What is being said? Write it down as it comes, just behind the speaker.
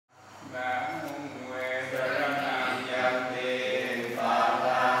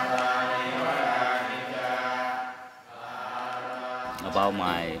all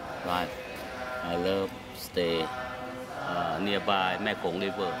my life. I love stay nearby Mekong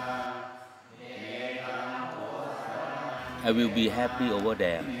River. I will be happy over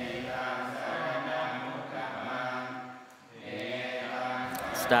there.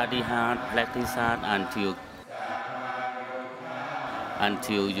 Study hard, practice hard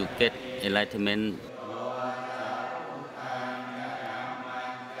until you get enlightenment.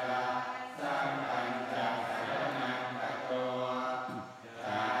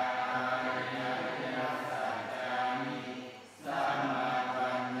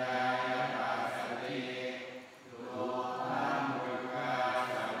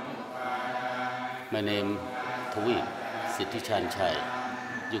 My name Taveep Sittichanchai.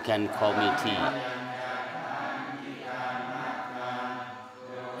 You can call me T.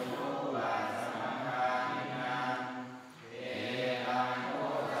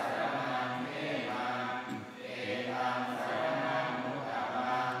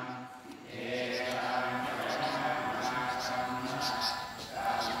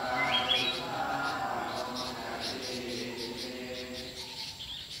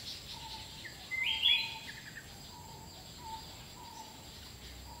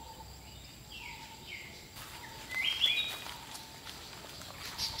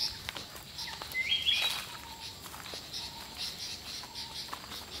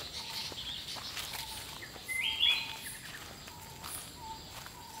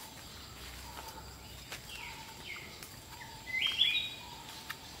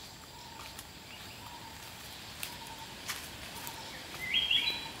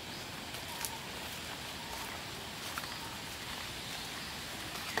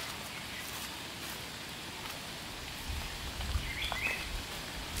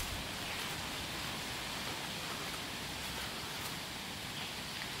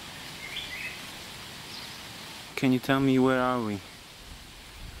 Can you tell me where are we?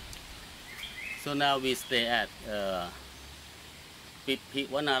 So now we stay at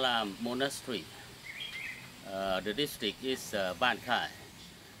Pitpiwanaram Monastery. The district is Ban Khai.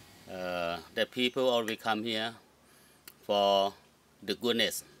 The people always come here for the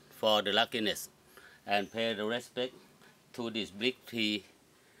goodness, for the luckiness, and pay the respect to this big tree.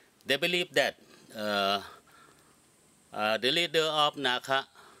 They believe that the leader of Nakha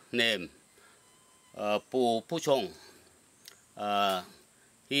named Puchong,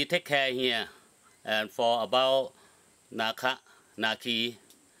 he take care here and for about Nakha, Naki,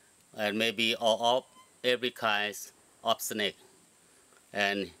 and maybe all of every kind of snake.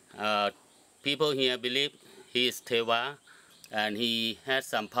 And people here believe he is Teva and he has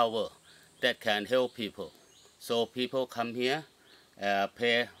some power that can help people. So people come here,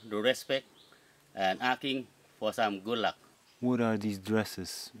 pay the respect and asking for some good luck. What are these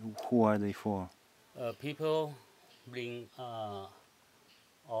dresses? Who are they for? People bring all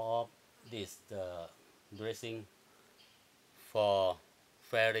of this dressing for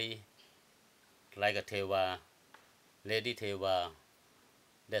fairy, like a Teva, Lady Teva,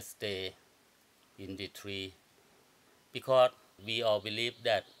 that stay in the tree. Because we all believe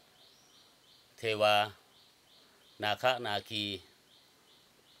that Teva, Nakha, Naki,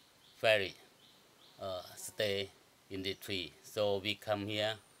 fairy stay in the tree. So we come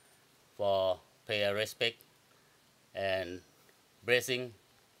here for pay respect and blessing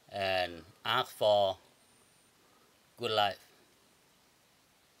and ask for good life.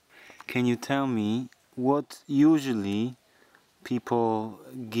 Can you tell me what usually people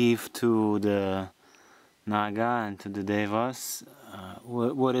give to the Naga and to the Devas?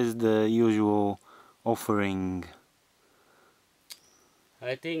 What is the usual offering?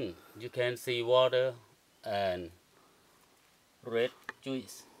 I think you can see water and red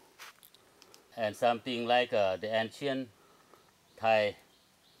juice and something like the ancient Thai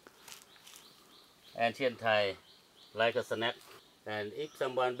like a snack. And if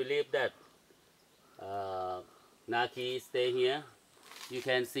someone believes that Naki stay here, you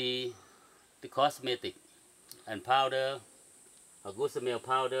can see the cosmetic and powder, a good smell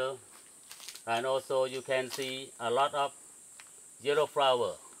powder, and also you can see a lot of yellow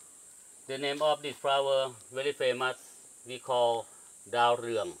flower. The name of this flower very famous, we call Dao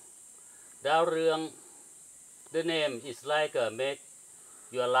Reung. Dao Reung, the name is like make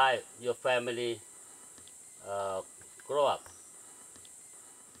your life, your family grow up.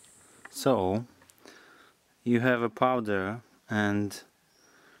 So, you have a powder and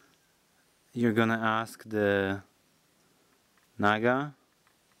you're gonna ask the Naga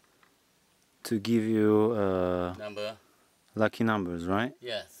to give you Number? lucky numbers, right?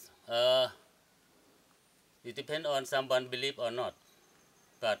 Yes. It depends on someone believe or not.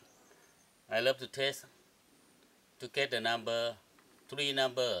 But I love to test to get the number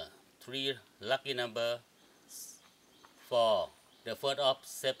three lucky number for the 1st of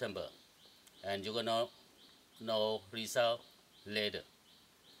September, and you're gonna know result later.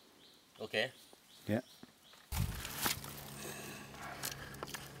 Okay? Yeah.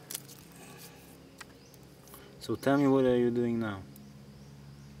 So tell me, what are you doing now?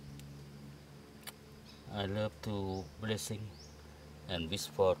 I love to blessing and wish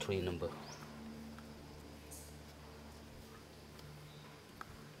for 3 number.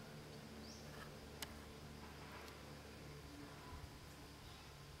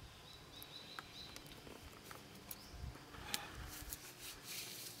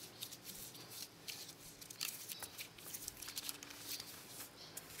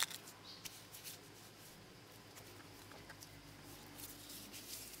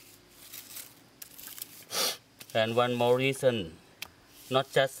 And one more reason, not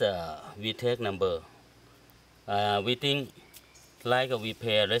just we take number, we think like we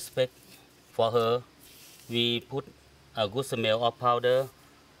pay respect for her, we put a good smell of powder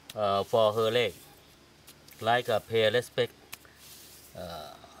for her leg, like pay respect,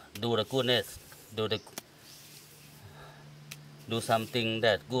 do the goodness, do something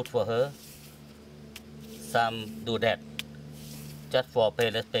that good for her. Some do that just for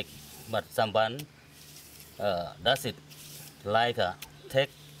pay respect, but someone does it like take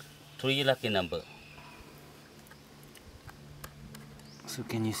 3 lucky number. So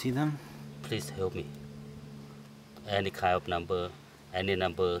can you see them? Please help me. Any kind of number, any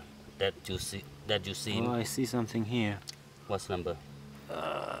number that you see. Oh, I see something here. What's number?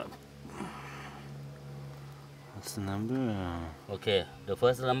 What's the number? Okay, the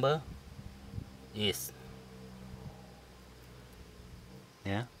first number is.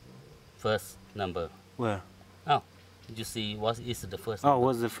 Yeah. First number. Where? Oh, you see what is the first Oh, number?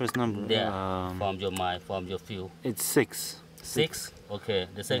 what's the first number? Yeah, from your mind, from your feel. It's 6. 6? Okay,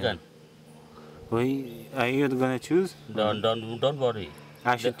 the second. Yeah. Are you gonna choose? Don't worry.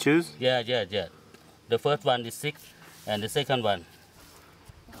 I should choose? Yeah. The first one is 6, and the second one.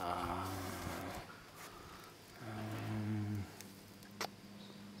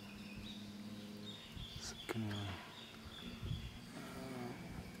 Second one.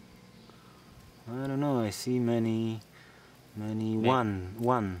 I don't know. I see many.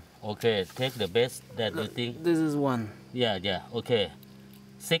 One. Okay, take the best that you think. This is 1. Yeah. Okay,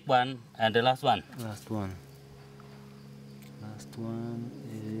 6 one, and the last one. Last one. Last one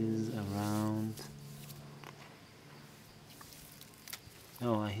is around.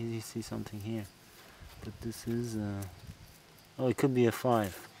 Oh, I see something here. But this is. Oh, it could be a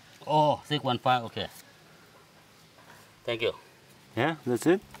 5. Oh, 6 1 5. Okay. Thank you. Yeah, that's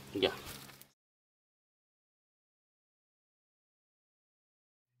it? Yeah.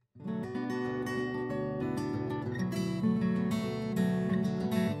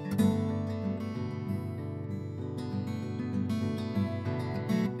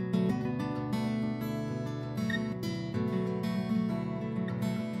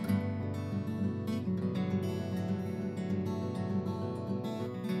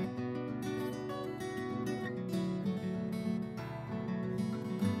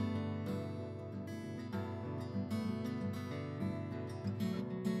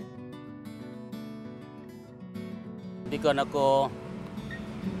 We're gonna go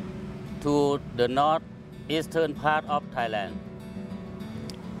to the northeastern part of Thailand,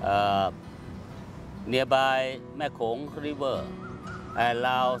 nearby Mekong River and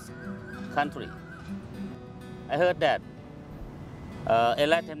Laos country. I heard that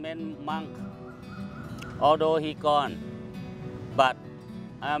enlightenment monk, although he gone, but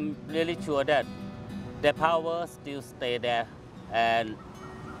I'm really sure that the power still stay there, and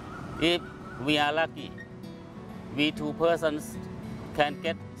if we are lucky, we 2 persons can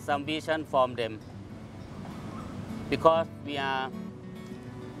get some vision from them, because we are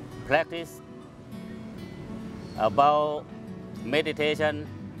practice about meditation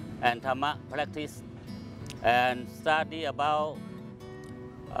and Dhamma practice, and study about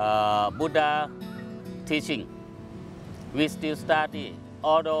Buddha teaching. We still study,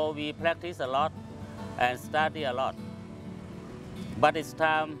 although we practice a lot and study a lot, but it's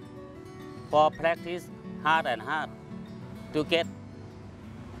time for practice hard and hard to get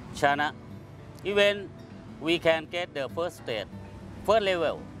jhana. Even we can get the first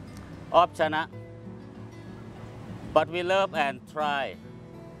level of jhana, but we love and try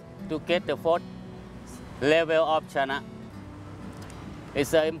to get the 4th level of jhana.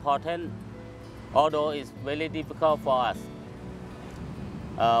 It's important, although it's very difficult for us.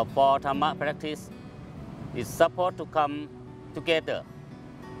 For Dhamma practice, it's supposed to come together.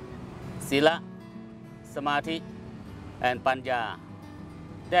 Sila, Samadhi, and Panya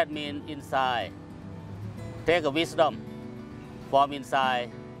that means inside. Take a wisdom from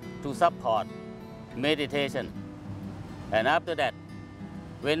inside to support meditation. And after that,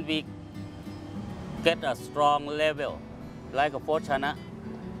 when we get a strong level, like a fourth chana,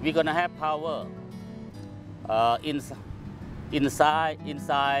 we're gonna have power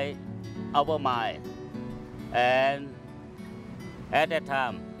inside our mind. And at that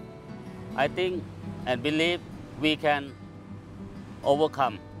time, I think and believe we can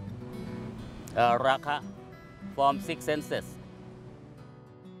overcome raga from six senses.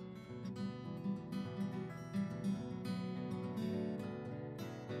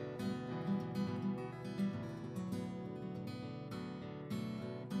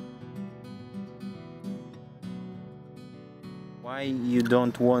 Why you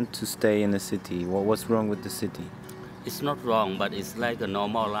don't want to stay in the city? What's wrong with the city? It's not wrong, but it's like a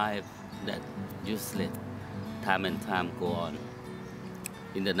normal life that useless. Time and time go on.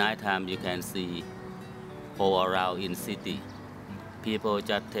 In the night time, you can see all around in city. People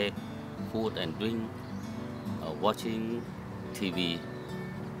just take food and drink, watching TV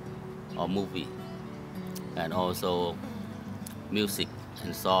or movie, and also music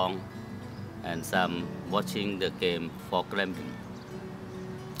and song, and some watching the game for gambling,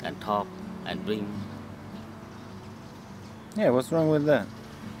 and talk and drink. Yeah, what's wrong with that?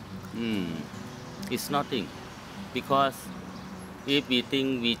 It's nothing, because if we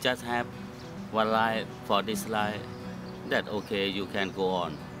think we just have one life for this life, that's okay, you can go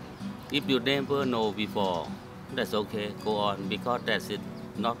on. If you never know before, that's okay, go on, because that's it,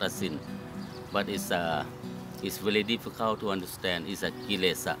 not a sin. But it's very difficult to understand. It's a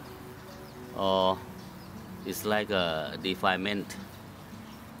kilesa, or it's like a defilement.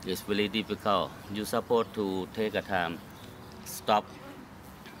 It's very difficult. You're supposed to take a time, stop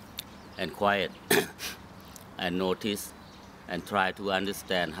and quiet and notice and try to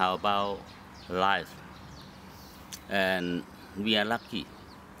understand how about life. And we are lucky,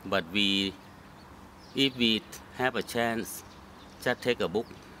 but if we have a chance, just take a book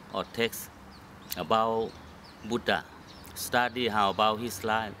or text about Buddha, study how about his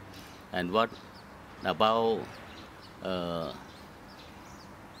life and what about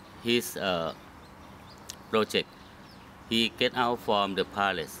his project. He get out from the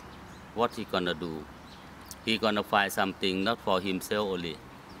palace. What he gonna do? He gonna find something not for himself only,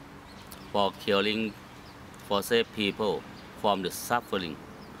 for killing, for save people from the suffering.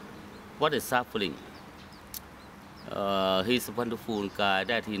 What is suffering? He's a wonderful guy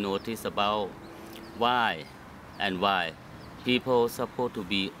that he noticed about why people supposed to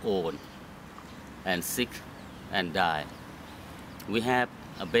be old and sick and die. We have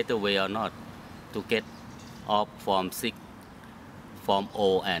a better way or not to get off from sick, from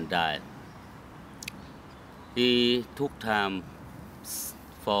old and die. He took time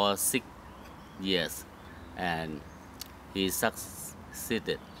for 6 years and he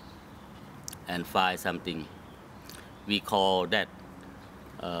succeeded and find something. We call that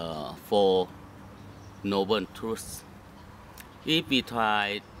Four Noble Truths. If we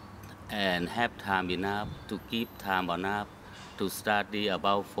try and have time enough to keep time enough to study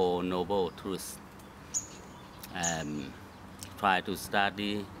about Four Noble Truths and try to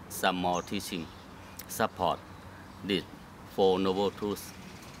study some more teaching, support the Four Noble Truths,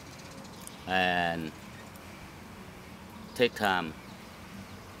 and take time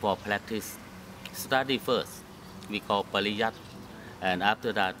for practice. Study first, we call pariyat, and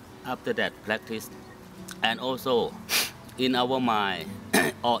after that practice. And also in our mind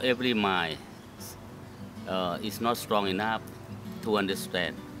or every mind is not strong enough to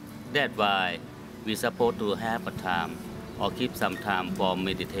understand. That's why we supposed to have a time or keep some time for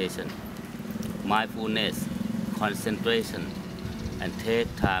meditation, mindfulness, concentration, and take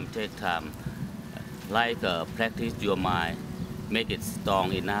time, like practice your mind, make it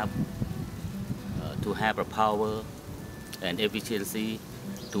strong enough to have a power and efficiency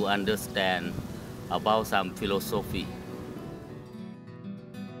to understand about some philosophy.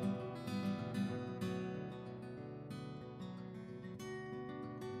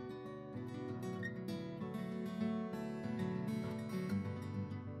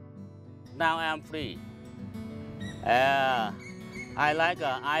 Now I'm free. I like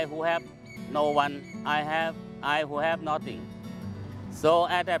I who have no one, I who have nothing. So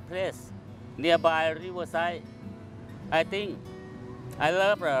at that place, nearby riverside, I think I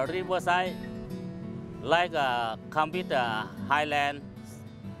love riverside, like come with highlands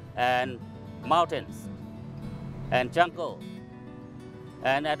and mountains and jungle.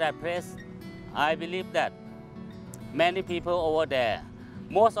 And at that place, I believe that many people over there,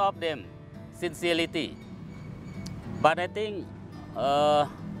 most of them sincerity. But I think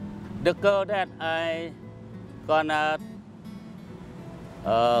The girl that I gonna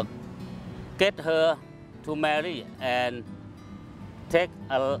get her to marry and take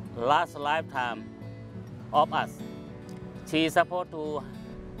a last lifetime of us. She is supposed to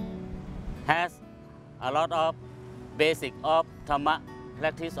has a lot of basic of Dhamma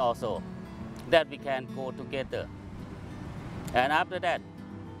practice also that we can go together. And after that,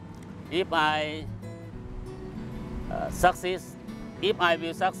 if I succeed, if I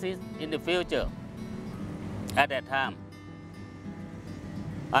will succeed in the future, at that time,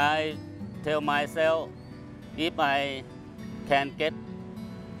 I tell myself if I can get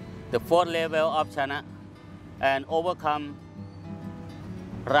the fourth level of jhana and overcome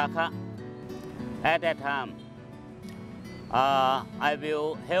raga, at that time, I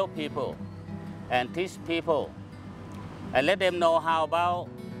will help people and teach people and let them know how about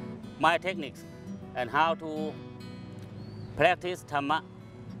my techniques and how to practice Dhamma.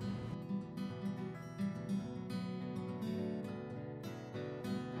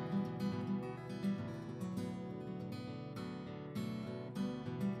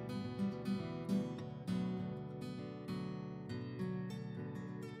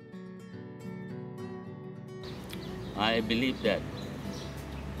 I believe that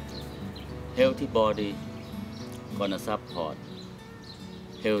healthy body gonna support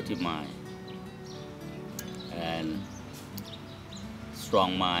healthy mind, and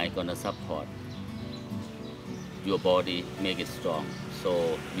strong mind gonna support your body, make it strong.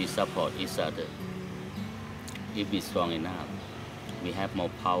 So we support each other. If we're strong enough, we have more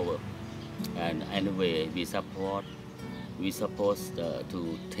power. And anyway, we supposed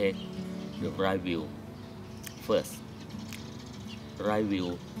to take the right view first. Right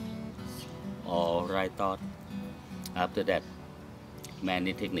view or right thought. After that,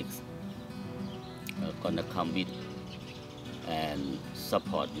 many techniques are gonna come with and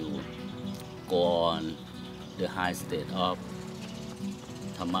support you go on the high state of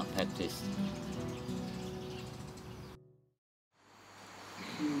Dhamma practice.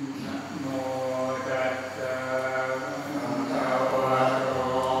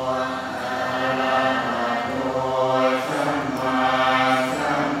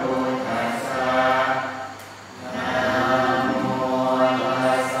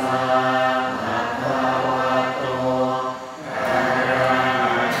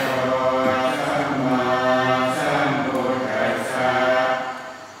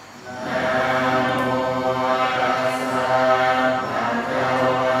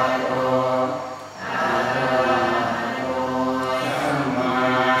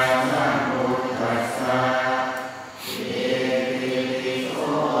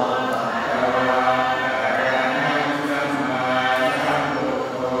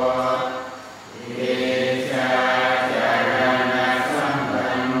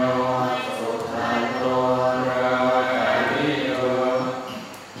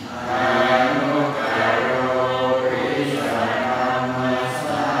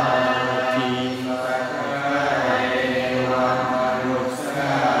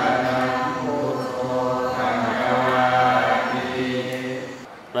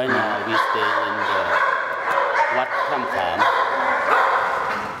 Right now we stay in the Wat Tham Kham.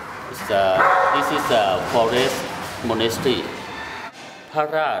 This is a forest monastery. พระ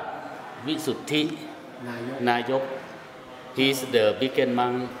ราชวิสุทธินายก He is the biggest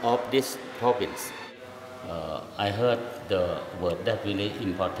monk of this province. I heard the word that really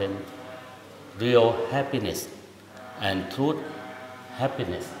important. Real happiness and truth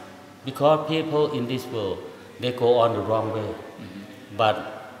happiness. Because people in this world, they go on the wrong way. But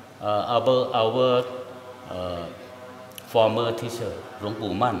our former teacher หลวง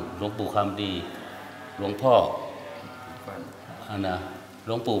ปู่มั่นหลวงปู่คำดีหลวงพ่อห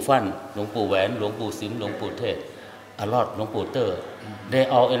ลวงปู่ฟั่นหลวงปู่แหวนหลวงปู่สิมหลวงปู่เทศ a lot หลวงปู่เตอร์ they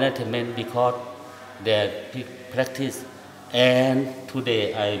all enlightenment because they practice and today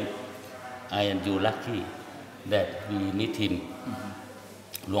I am you lucky that we meet him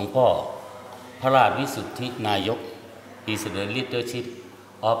หลวงพ่อพระราชวิสุทธินายก He is the leadership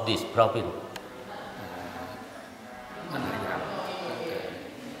of this province. มันหลายอย่าง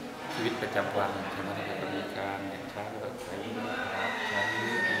ชีวิตประจำวันใช่ไหมครับมีการเช้าใช้ใช้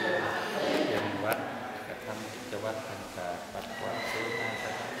เรียนวัดกระทำกิจวัตรต่างๆปัดกวาดซื้อหน้าส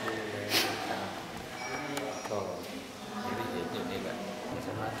ถานที่เลยต่างก็อย่างที่เห็นอยู่นี่แหละส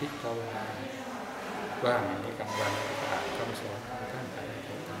มาธิภาวนาว่างในกลางวันก็อ่านคำสอนของท่านอะไร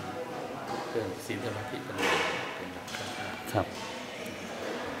ต่างๆเรื่องศีลสมาธิปัญญาเป็นหลักครับ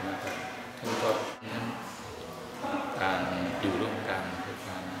ท่านก็การอยู่ร่วมกัน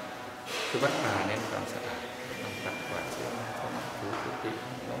คือวัดป่าเน้นความสะอาดต้องปัดกวาดเช็ดห้องถูกุฏิ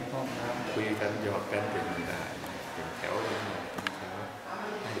ห้อง การเดินได้เป็นแถวเป็นแถว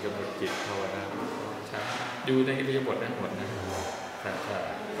ให้กำหนดจิตภาวนาช้าดูในอิริยาบถนั้นหมดนะถ้า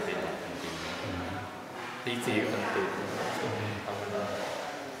ปฏิบัติจริงๆตีสี่ก็ตื่นภาวนา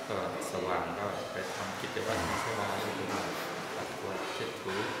ก็สว่างก็ไปทำกิจวัตรสว่างเลยปัดกวาดเช็ด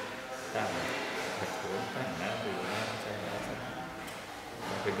ถูตั้งกระโถนตั้งน้ำดื่มน้ำใจน้ำ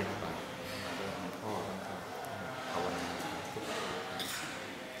มันเป็นบิณฑบาตมาด้วยหลวงพ่อท่านก็ภาวนา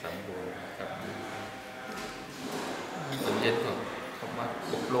สังโฆกับตอนเย็นก็เข้ามา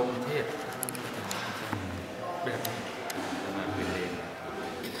อบรมเทศแบบนี้จะมาเป็นเรียน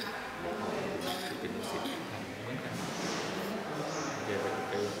เป็นศิษย์เหมือนกันเดี๋ยว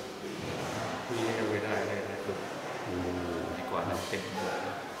ไปคุยกันไว้ได้เลยนะครับดีกว่าเราเต็มหมด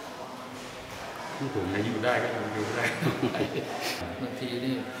ใครอยู่ได้ก็อยู่ได้บางที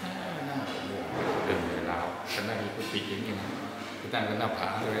นี่นั่งเดินเวลาก็นั่งกุฏิอย่างนี้ก็ตั้งกันหน้าผา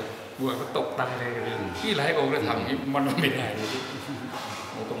เลยบัวก็ตกตายเลยที่หลายองค์เลยทำนี้มันไม่ได้เลย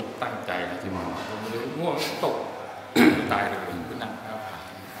เราต้องตั้งใจนะที่มันเลยง่วงตกตายเลยก็นั่งหน้าผา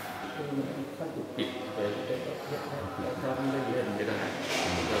ถ้าถูกปิดไปทำเล่นไม่ได้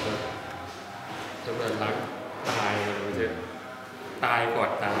แล้วก็รักตายเลยจะตายก่อน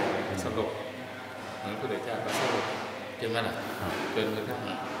ตายสลบเหมือนพระเดชเจ้าก็สลบใช่ไหมล่ะจนกระทั่ง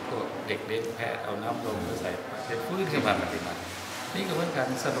พวกเด็กเลี้ยงแพะเอาน้ำลงใส่ปากเป็นฟื้นขึ้นมาปฏิบัตินี่ก็เหมือนกัน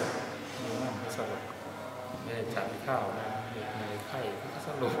สลบนั่งก็สลบไม่ได้ฉันข้าวนะในไข้ก็ส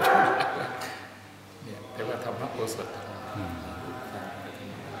ลบเนี่ยแต่ว่าธรรมะโอสถ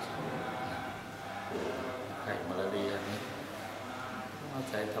ไข้มาลาเรียนี่เอา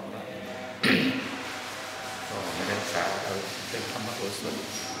ใจธรรมะก็ไม่ได้ศึกษาเอาเป็นธรรมะโอสถ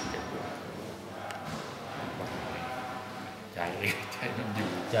ใจมันอยู่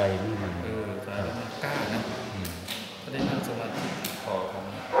ใจนี่มันใจมันกล้านะก็ได้นั่งสมาธิพอของ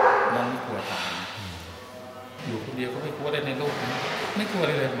มันไม่กลัวตายอยู่คนเดียวก็ไม่กลัวได้ในโลกนะไม่กลัวอะ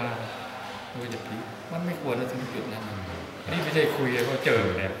ไรมาโดยอย่างนี้มันไม่กลัวนะถึงจุดนั้นนี่ไม่ใช่คุยก็เจอ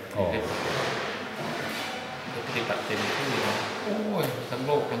แล้วปฏิบัติเต็มที่นะโอ้ยทั้งโ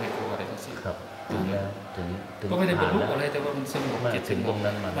ลกก็ไม่กลัวอะไรทั้งสิ้นครับถึงแล้วถึงก็ไม่ได้บรรลุอะไรแต่ว่ามันสงบจิตถึงตรง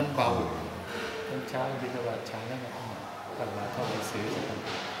นั้นมันเบาตอนเช้าบิณฑบาตเช้าแล้วกลับมาเข้าไปซื้อ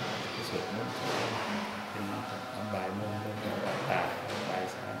ไปสวดมนต์เป็นบ่ายโมงบ่ายตาบ่าย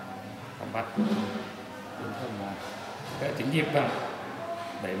สามทำบัตรเป็นชั่วโมงก็ถึงยิบบ้าง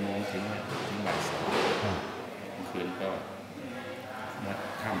บ่ายโมงถึงบ่ายสองคืนก็มัด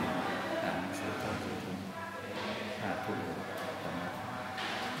ค่ำซื้อต้องซื้อทุ่ม5 ทุ่ม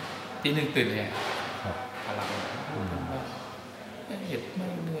ตี 1ตื่นเลยพลังเหตุไม่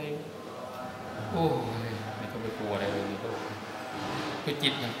เหนื่อยโอ้ยไม่ต้องไปกลัวอะไรเลยในโลกคือจิ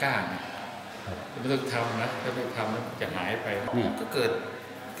ตมันกล้านะไม่ต้องทำนะถ้าไม่ทำแล้วจะหายไปก็เกิด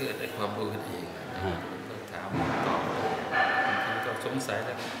ไอ้ความรู้ขึ้นเองก็ถามตอบบางทีก็สงสัยแ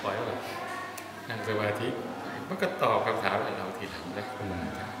ล้วปล่อยไว้นั่งสมาธิมันก็ตอบคำถามให้เราทีหลังได้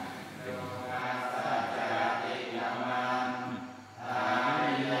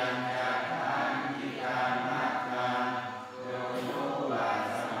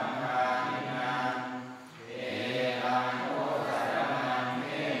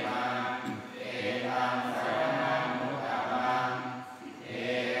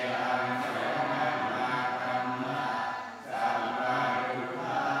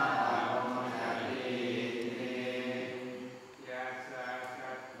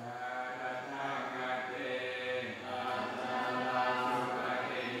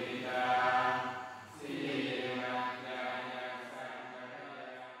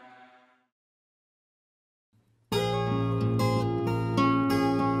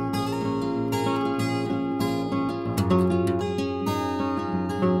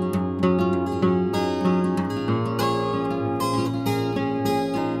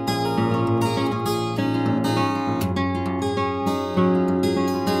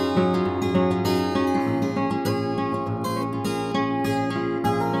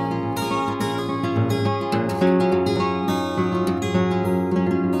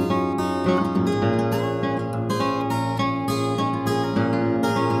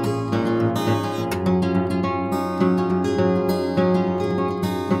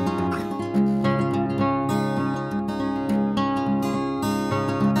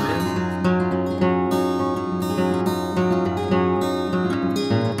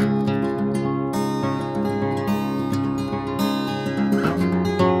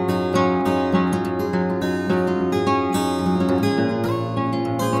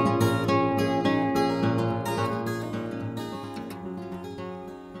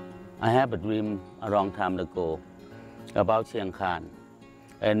I have a dream a long time ago about Chiang Khan.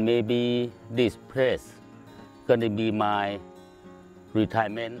 and maybe this place gonna be my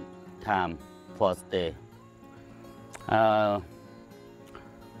retirement time for stay. I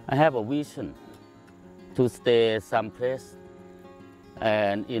have a vision to stay someplace,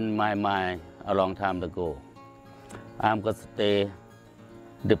 and in my mind a long time ago, I'm gonna stay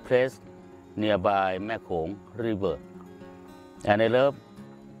the place nearby Mekong River, and I love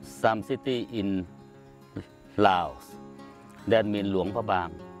some city in Laos. That means Luang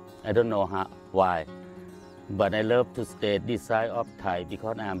Prabang. I don't know why, but I love to stay this side of Thai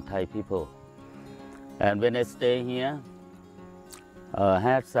because I'm Thai people. And when I stay here, I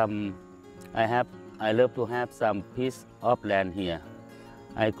love to have some piece of land here.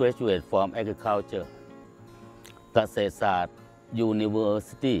 I graduate from agriculture, เกษตรศาสตร์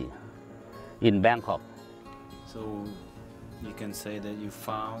University in Bangkok. So you can say that you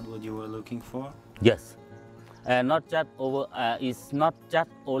found what you were looking for? Yes, and not just over. It's not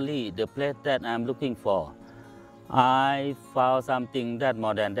just only the place that I'm looking for. I found something that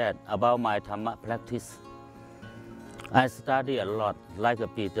more than that about my Dhamma practice. I study a lot like a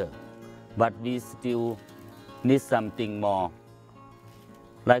Peter, but we still need something more,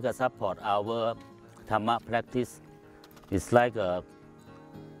 like a support our Dhamma practice. It's like a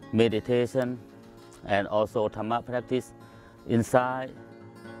meditation and also Dhamma practice inside,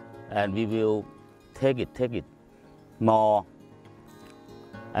 and we will take it more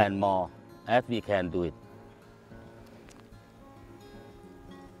and more as we can do it.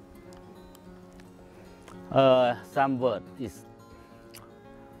 Some word is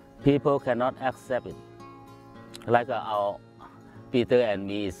people cannot accept it. Like our Peter and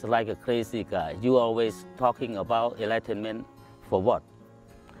me is like a crazy guy. You always talking about enlightenment for what?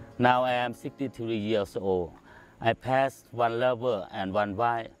 Now I am 63 years old. I passed one lover and one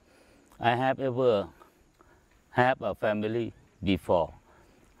wife. I have ever have a family before,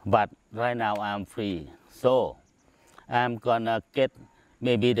 but right now I'm free. So I'm gonna get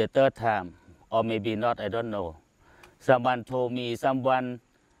maybe the third time, or maybe not, I don't know. Someone told me some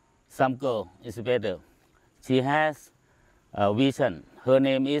girl is better. She has a vision. Her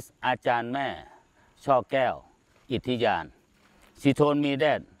name is Ajahn Mae Chokeo Itiyan. She told me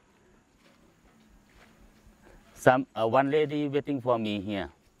that one lady waiting for me here.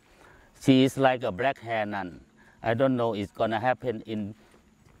 She is like a black hair nun. I don't know it's gonna happen in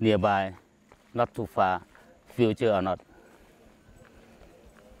nearby, not too far, future or not.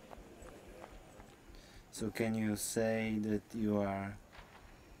 So can you say that you are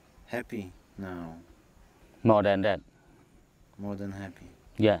happy now? More than that. More than happy?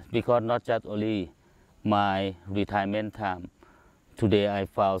 Yeah, because not just only my retirement time. Today I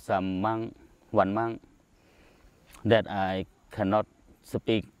found one monk that I cannot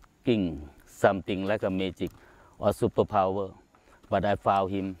speaking something like a magic or superpower, but I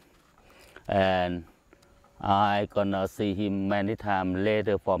found him, and I gonna see him many times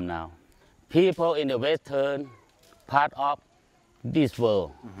later from now. People in the western part of this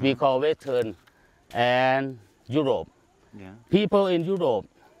world, we call Western and Europe. Yeah. People in Europe,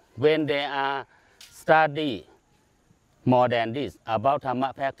 when they are study more than this about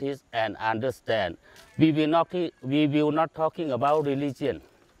Dhamma practice and understand, we will not talking about religion.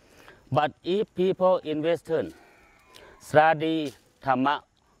 But if people in Western study Dhamma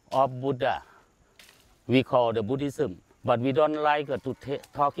of Buddha, we call the Buddhism, but we don't like to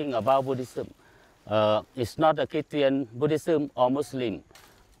talking about Buddhism. It's not a Christian Buddhism or Muslim.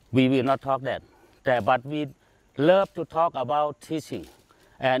 We will not talk that. But we love to talk about teaching.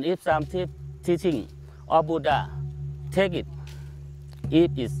 And if some teaching of Buddha, take it.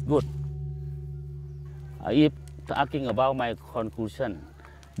 It is good. If talking about my conclusion,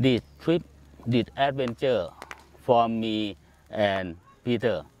 this trip, this adventure for me and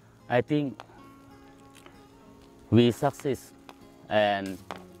Peter, I think we succeed. And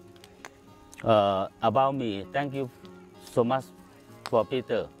about me, thank you so much for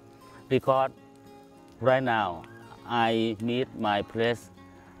Peter, because right now I meet my place,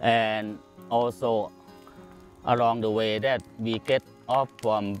 and also along the way that we get off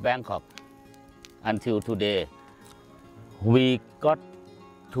from Bangkok until today, we got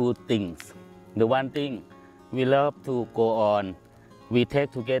two things. The one thing, we love to go on, we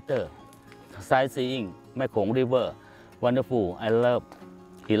take together sightseeing Mekong River, wonderful, I love,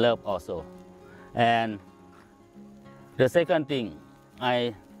 he loved also. And the second thing,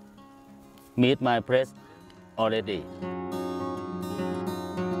 I meet my place already.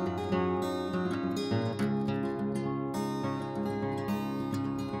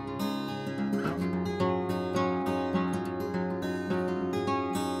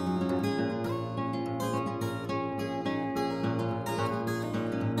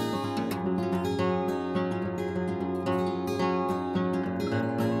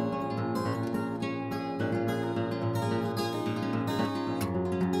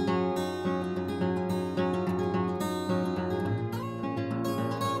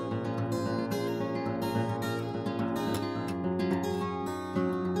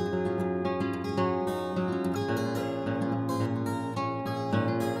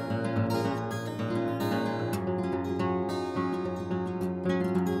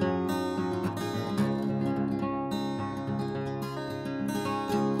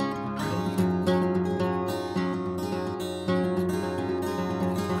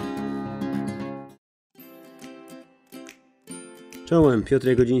 Czołem,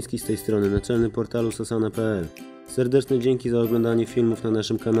 Piotr Godziński z tej strony, naczelny portalu sasana.pl. Serdeczne dzięki za oglądanie filmów na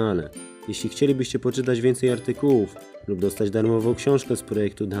naszym kanale. Jeśli chcielibyście poczytać więcej artykułów lub dostać darmową książkę z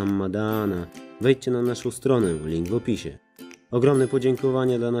projektu Dhammadana, wejdźcie na naszą stronę, link w opisie. Ogromne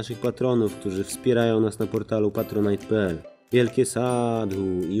podziękowania dla naszych patronów, którzy wspierają nas na portalu patronite.pl. Wielkie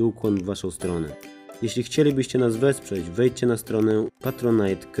sadhu i ukłon w waszą stronę. Jeśli chcielibyście nas wesprzeć, wejdźcie na stronę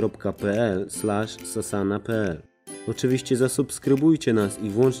patronite.pl/sasana.pl. Oczywiście zasubskrybujcie nas i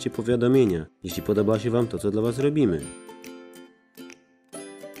włączcie powiadomienia, jeśli podoba się wam to, co dla was robimy.